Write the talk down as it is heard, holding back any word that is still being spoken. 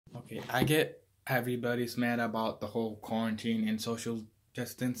Okay, I get everybody's mad about the whole quarantine and social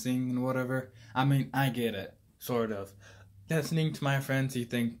distancing and whatever. I mean, I get it, sort of. Listening to my friends, you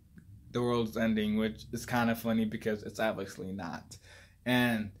think the world's ending, which is kind of funny because it's obviously not.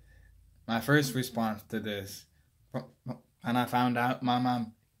 And my first response to this, when I found out my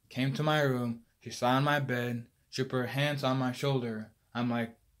mom came to my room, she sat on my bed, she put her hands on my shoulder. I'm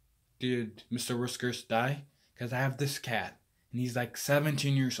like, did Mr. Whiskers die? Because I have this cat, and he's like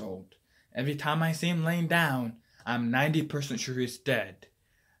 17 years old. Every time I see him laying down, I'm 90% sure he's dead.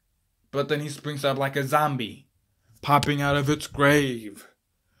 But then he springs up like a zombie, popping out of its grave.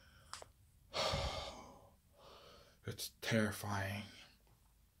 It's terrifying.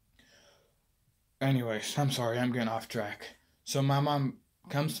 Anyways, I'm sorry, I'm getting off track. So my mom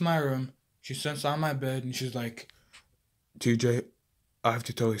comes to my room, she sits on my bed, and she's like, TJ, I have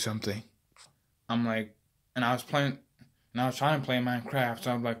to tell you something. I'm like, and I was trying to play Minecraft,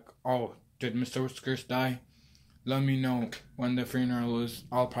 so I'm like, oh, did Mr. Whiskers die? Let me know when the funeral is,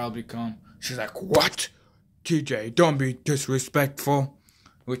 I'll probably come. She's like, what? TJ, don't be disrespectful.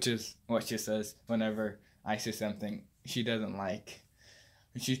 Which is what she says whenever I say something she doesn't like.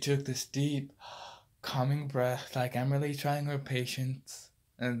 And she took this deep, calming breath, like I'm really trying her patience.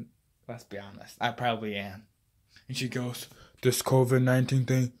 And let's be honest, I probably am. And she goes, this COVID-19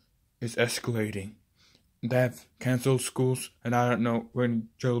 thing is escalating. They've canceled schools, and I don't know when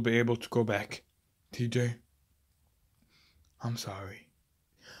you'll be able to go back. TJ, I'm sorry.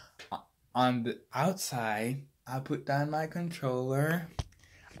 On the outside, I put down my controller.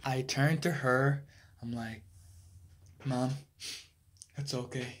 I turned to her. I'm like, Mom, it's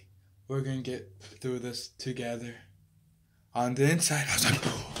okay. We're gonna get through this together. On the inside, I was like,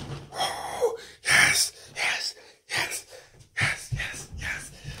 oh, yes, yes, yes, yes, yes,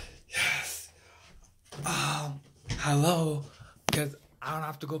 yes, yes. Hello, because I don't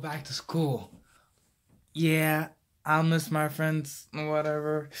have to go back to school. Yeah, I'll miss my friends,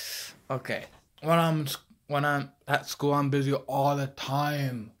 whatever. Okay, when I'm at school, I'm busy all the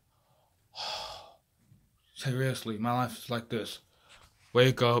time. Seriously, my life is like this.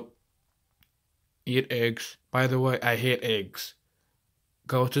 Wake up, eat eggs. By the way, I hate eggs.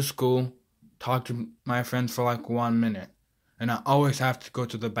 Go to school, talk to my friends for like 1 minute. And I always have to go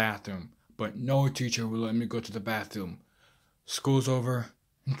to the bathroom. But no teacher will let me go to the bathroom. School's over,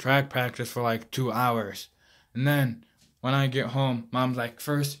 track practice for like 2 hours. And then, when I get home, Mom's like,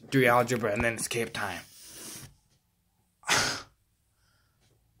 first do algebra and then escape time.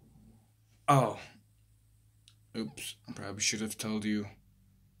 Oh. Oops, I probably should have told you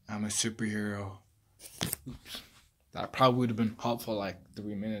I'm a superhero. Oops. That probably would have been helpful like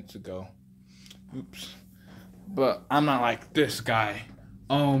 3 minutes ago. Oops. But I'm not like this guy.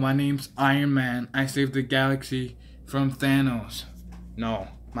 Oh, my name's Iron Man. I saved the galaxy from Thanos. No,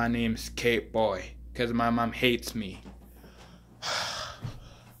 my name's Cape Boy. Because my mom hates me.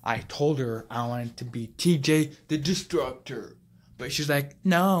 I told her I wanted to be TJ the Destructor. But she's like,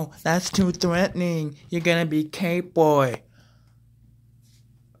 no, that's too threatening. You're gonna be Cape Boy.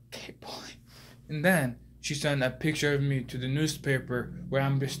 Cape Boy. And then she sent a picture of me to the newspaper where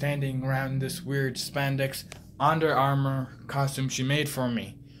I'm just standing around this weird spandex Under Armour costume she made for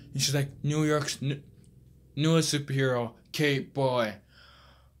me. And she's like, New York's newest superhero, Cape Boy.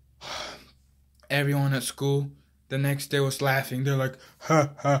 Everyone at school the next day was laughing. They're like, ha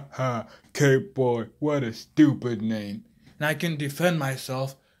ha ha, Cape Boy, what a stupid name. And I couldn't defend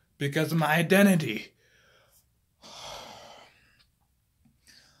myself because of my identity.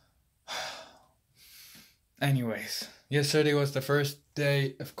 Anyways, yesterday was the first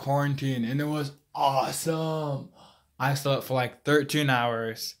day of quarantine and it was awesome. I slept for like 13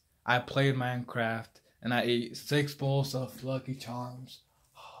 hours. I played Minecraft and I ate 6 bowls of Lucky Charms.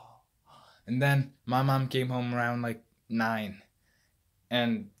 And then my mom came home around like 9.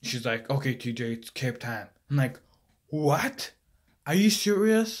 And she's like, okay, TJ, it's Cape time. I'm like, what? Are you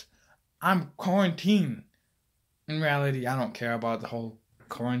serious? I'm quarantined. In reality, I don't care about the whole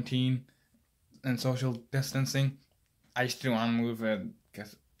quarantine and social distancing. I still want to move it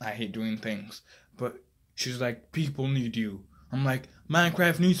because I hate doing things. But she's like, people need you. I'm like,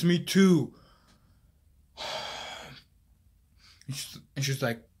 Minecraft needs me too. And she's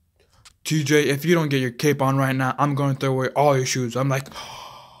like, TJ, if you don't get your cape on right now, I'm going to throw away all your shoes. I'm like,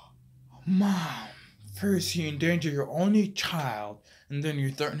 Mom, first you endanger your only child, and then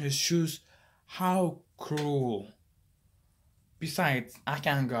you threaten his shoes. How cruel. Besides, I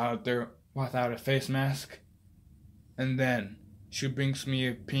can't go out there without a face mask. And then she brings me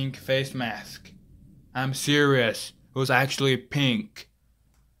a pink face mask. I'm serious. It was actually pink.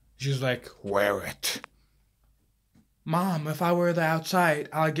 She's like, wear it. Mom, if I were the outside,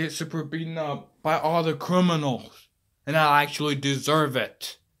 I'd get super beaten up by all the criminals. And I'll actually deserve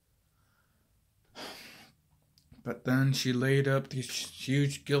it. But then she laid up this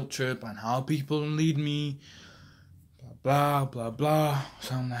huge guilt trip on how people need me. Blah, blah, blah, blah.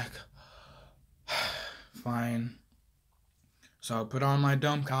 So I'm like, fine. So I put on my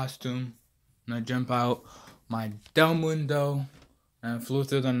dumb costume. And I jump out my dumb window. And I flew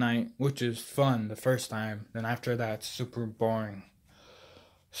through the night, which is fun the first time. Then after that, it's super boring.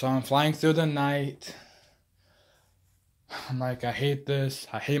 So I'm flying through the night. I'm like, I hate this.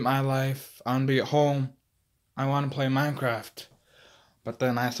 I hate my life. I want to be at home. I want to play Minecraft. But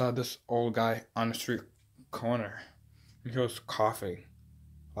then I saw this old guy on the street corner. He was coughing.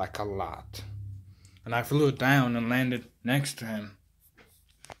 Like a lot. And I flew down and landed next to him.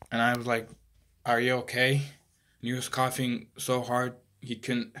 And I was like, are you okay? And he was coughing so hard he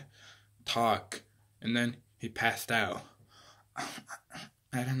couldn't talk. And then he passed out. I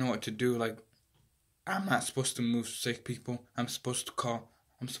didn't know what to do. Like, I'm not supposed to move sick people. I'm supposed to call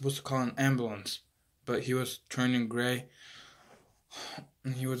an ambulance. But he was turning gray.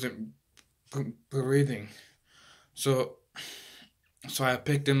 And he wasn't breathing. So I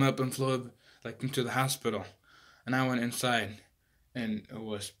picked him up and flew into the hospital. And I went inside. And it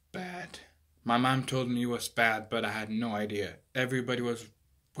was bad. My mom told me it was bad, but I had no idea. Everybody was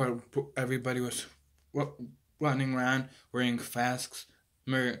running around wearing masks,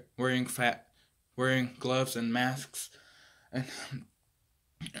 wearing gloves and masks,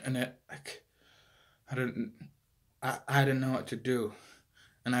 and it, like, I didn't know what to do,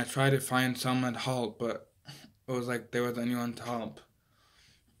 and I tried to find someone to help, but it was like there wasn't anyone to help.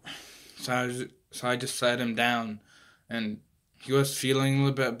 So I just sat him down, and he was feeling a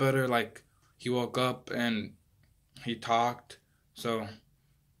little bit better. Like, he woke up and he talked. So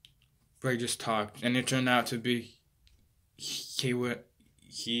we just talked, and it turned out to be he was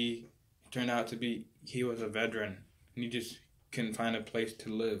a veteran, and he just couldn't find a place to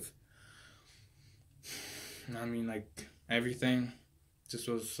live. I mean, like, everything just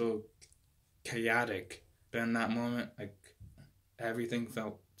was so chaotic. But in that moment, like, everything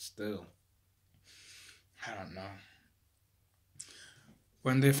felt still. I don't know.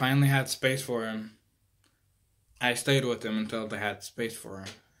 When they finally had space for him, I stayed with him until they had space for him.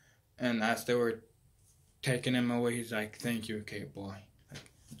 And as they were taking him away, he's like, thank you, Kate boy. Like,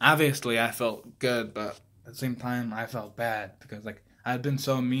 obviously, I felt good, but at the same time, I felt bad. Because, like, I'd been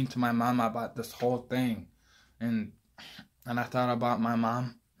so mean to my mom about this whole thing. And I thought about my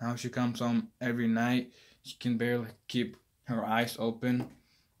mom, how she comes home every night. She can barely keep her eyes open.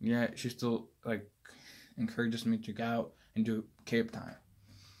 Yet she still, like, encourages me to go out and do Cape time.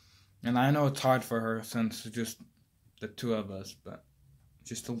 And I know it's hard for her since it's just the two of us, but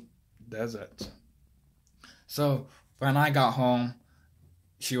she still does it. So when I got home,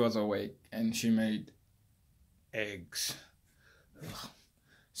 she was awake and she made eggs. Ugh.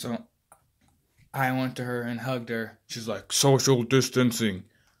 So I went to her and hugged her. She's like, social distancing.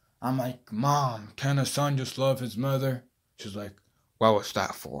 I'm like, Mom, can a son just love his mother? She's like, what was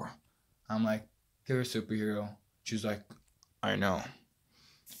that for? I'm like, you're a superhero. She's like, I know.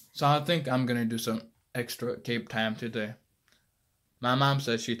 So I think I'm going to do some extra Cape time today. My mom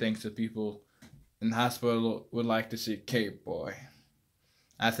says she thinks the people in the hospital would like to see Cape Boy.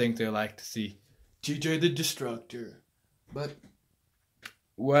 I think they like to see TJ the Destructor. But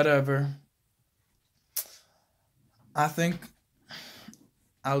whatever. I think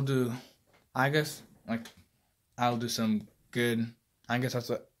I'll do some good. I guess that's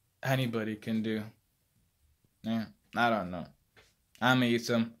what anybody can do. Yeah, I don't know. I'm gonna eat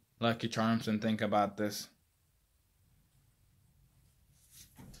some Lucky Charms and think about this.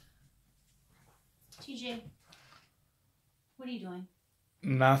 TJ, what are you doing?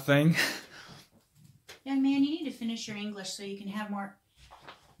 Nothing. Young man, you need to finish your English so you can have more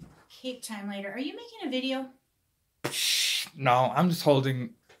Cape time later. Are you making a video? No, I'm just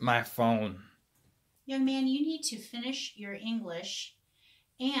holding my phone. Young man, you need to finish your English,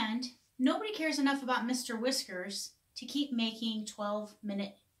 and nobody cares enough about Mr. Whiskers to keep making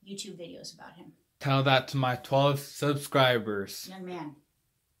 12-minute YouTube videos about him. Tell that to my 12 subscribers. Young man,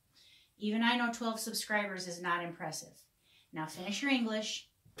 even I know 12 subscribers is not impressive. Now finish your English,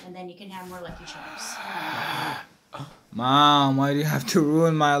 and then you can have more Lucky Charms. Mom, why do you have to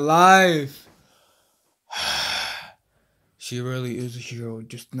ruin my life? She really is a hero,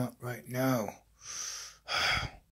 just not right now.